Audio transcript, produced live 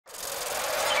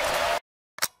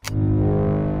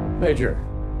Major,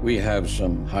 we have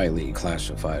some highly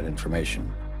classified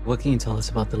information. What can you tell us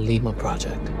about the Lima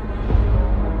project?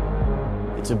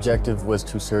 Its objective was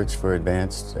to search for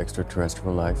advanced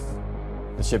extraterrestrial life.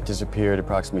 The ship disappeared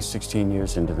approximately 16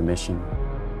 years into the mission.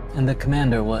 And the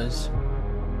commander was?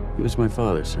 He was my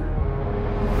father, sir.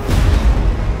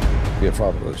 Your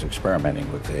father was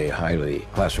experimenting with a highly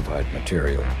classified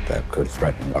material that could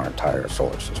threaten our entire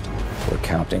solar system. We're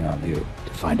counting on you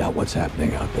to find out what's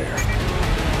happening out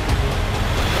there.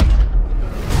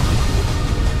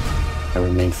 I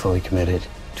remain fully committed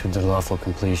to the lawful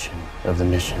completion of the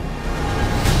mission.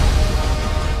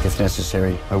 If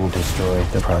necessary, I will destroy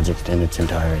the project in its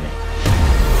entirety.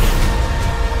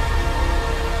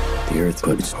 The Earth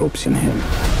put its hopes in him.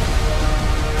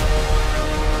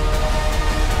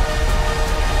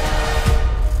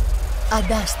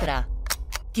 Astra.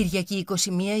 Κυριακή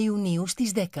 21 Ιουνίου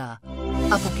στις 10.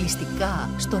 Αποκλειστικά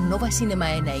στο Novacinema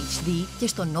 1 HD και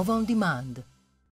στο Nova On Demand.